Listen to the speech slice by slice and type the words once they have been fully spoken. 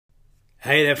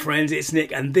Hey there, friends, it's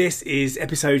Nick, and this is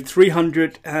episode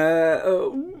 300.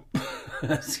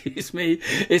 Excuse me,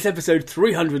 it's episode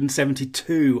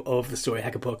 372 of the Story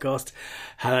Hacker podcast.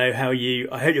 Hello, how are you?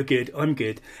 I hope you're good. I'm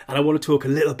good, and I want to talk a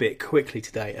little bit quickly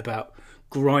today about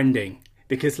grinding,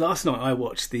 because last night I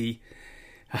watched the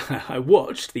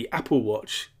Apple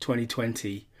Watch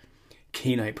 2020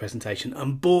 keynote presentation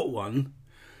and bought one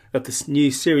of the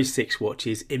new Series 6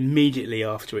 watches immediately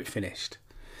after it finished.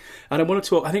 And I want to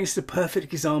talk, I think it's a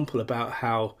perfect example about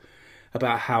how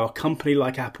a company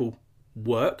like Apple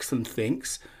works and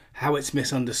thinks, how it's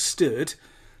misunderstood,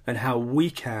 and how we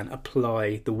can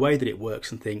apply the way that it works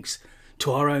and thinks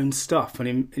to our own stuff.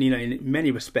 And in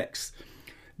many respects,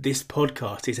 this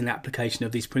podcast is an application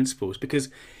of these principles, because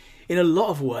in a lot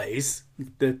of ways,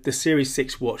 the Series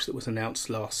 6 watch that was announced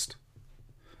last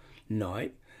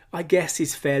night, I guess,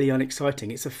 is fairly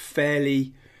unexciting. It's a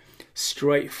fairly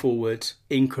straightforward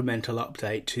incremental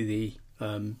update to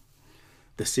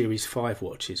the Series 5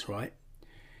 watches, right?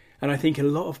 And I think a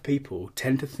lot of people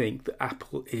tend to think that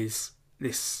Apple is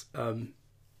this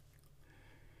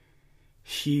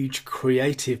huge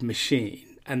creative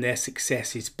machine and their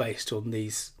success is based on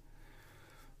these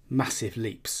massive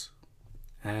leaps.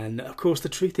 And of course the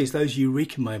truth is those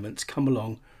eureka moments come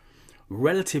along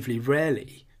relatively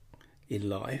rarely in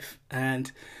life,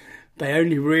 and they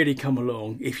only really come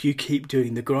along if you keep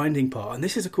doing the grinding part. And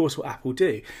this is, of course, what Apple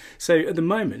do. So at the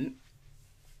moment,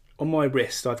 on my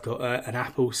wrist, I've got an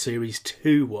Apple Series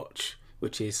 2 watch,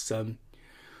 which is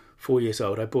 4 years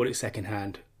old. I bought it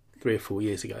secondhand 3 or 4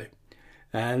 years ago.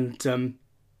 And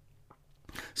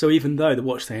so even though the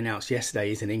watch they announced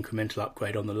yesterday is an incremental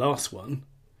upgrade on the last one,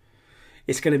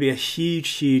 it's going to be a huge,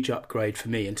 huge upgrade for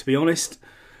me. And to be honest,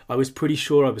 I was pretty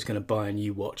sure I was going to buy a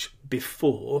new watch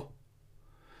before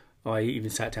I even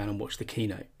sat down and watched the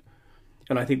keynote.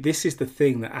 And I think this is the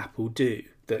thing that Apple do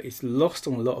that is lost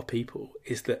on a lot of people,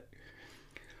 is that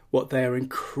what they are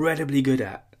incredibly good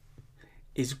at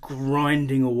is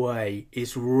grinding away,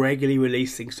 is regularly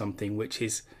releasing something which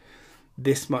is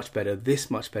this much better, this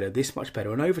much better, this much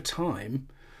better. And over time,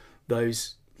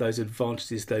 those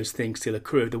advantages, those things still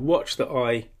accrue. The watch that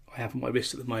I have on my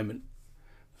wrist at the moment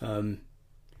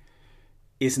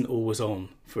isn't always on,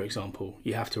 for example.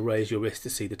 You have to raise your wrist to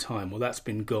see the time. Well, that's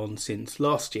been gone since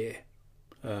last year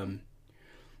on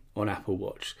Apple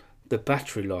Watch. The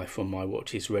battery life on my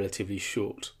watch is relatively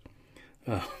short.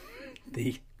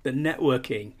 The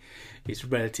networking is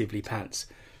relatively pants.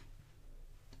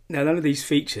 Now, none of these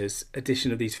features,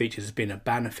 addition of these features, has been a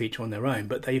banner feature on their own,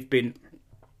 but they've been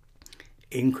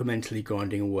incrementally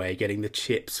grinding away, getting the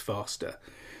chips faster.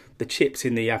 The chips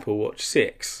in the Apple Watch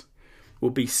 6 will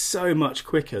be so much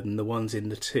quicker than the ones in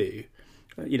the 2.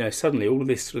 Suddenly all of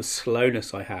this sort of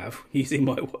slowness I have using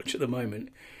my watch at the moment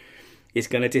is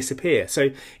going to disappear.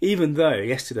 So even though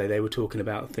yesterday they were talking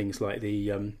about things like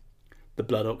the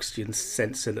blood oxygen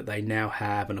sensor that they now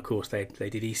have, and of course they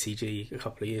did ECG a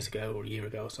couple of years ago or a year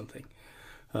ago or something,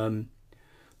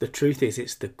 the truth is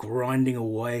it's the grinding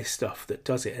away stuff that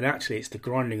does it. And actually it's the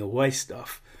grinding away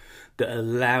stuff that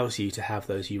allows you to have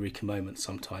those eureka moments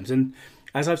sometimes. And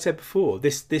as I've said before,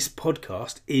 this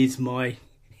podcast is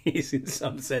in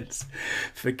some sense,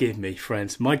 forgive me,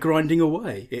 friends, my grinding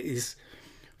away. It is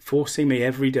forcing me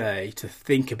every day to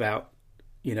think about,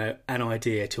 an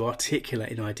idea, to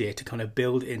articulate an idea, to kind of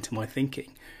build it into my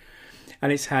thinking.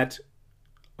 And it's had,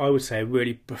 I would say, a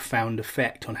really profound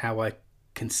effect on how I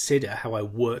consider, how I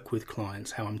work with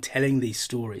clients, how I'm telling these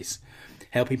stories,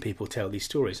 helping people tell these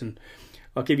stories. And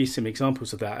I'll give you some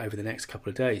examples of that over the next couple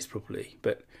of days, probably.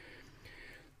 But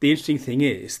the interesting thing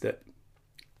is that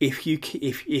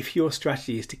if your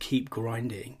strategy is to keep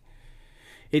grinding,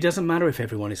 it doesn't matter if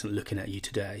everyone isn't looking at you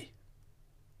today.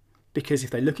 Because if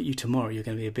they look at you tomorrow, you're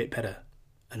going to be a bit better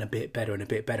and a bit better and a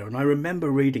bit better. And I remember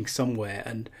reading somewhere,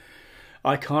 and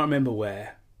I can't remember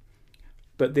where,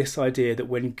 but this idea that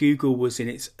when Google was in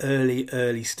its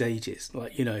early stages,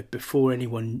 before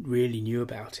anyone really knew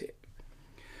about it,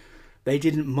 they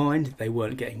didn't mind that they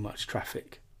weren't getting much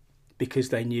traffic, because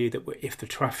they knew that if the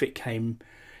traffic came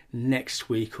next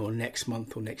week or next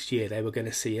month or next year, they were going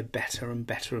to see a better and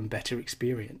better and better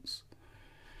experience.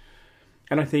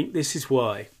 And I think this is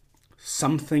why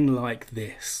something like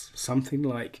this, something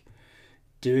like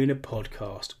doing a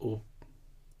podcast or,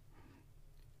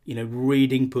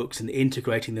 reading books and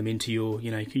integrating them into your,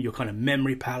 your kind of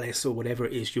memory palace or whatever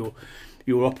it is, your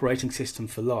operating system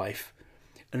for life,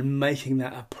 and making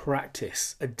that a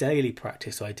practice, a daily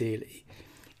practice ideally,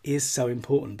 is so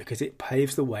important, because it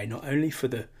paves the way not only for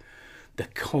the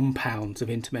compounds of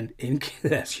incremental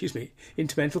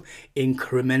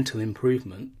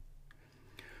improvement,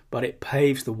 but it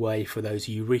paves the way for those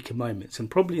eureka moments. And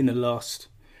probably in the last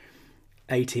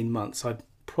 18 months, I've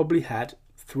probably had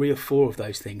 3 or 4 of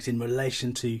those things in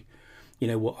relation to,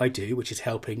 what I do, which is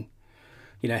helping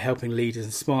leaders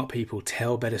and smart people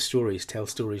tell better stories, tell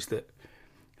stories that,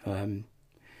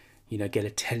 get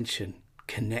attention,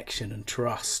 connection and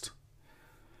trust.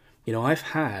 I've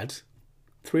had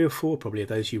 3 or 4 probably of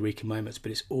those eureka moments,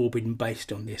 but it's all been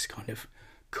based on this kind of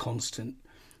constant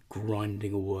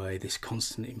grinding away, this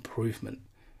constant improvement.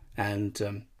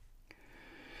 And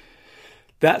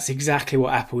that's exactly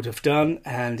what Apple have done,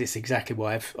 and it's exactly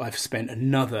why I've spent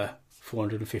another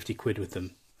 450 quid with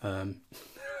them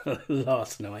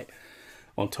last night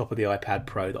on top of the iPad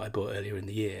Pro that I bought earlier in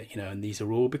the year. And these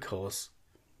are all because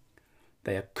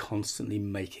they are constantly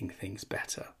making things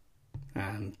better.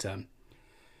 And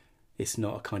it's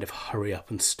not a kind of hurry up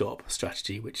and stop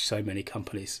strategy, which so many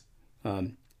companies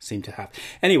seem to have.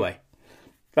 Anyway,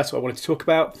 that's what I wanted to talk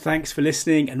about. Thanks for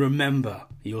listening, and remember,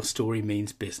 your story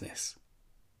means business.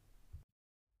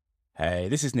 Hey,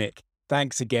 this is Nick.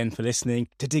 Thanks again for listening.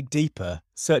 To dig deeper,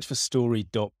 search for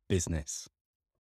story.business.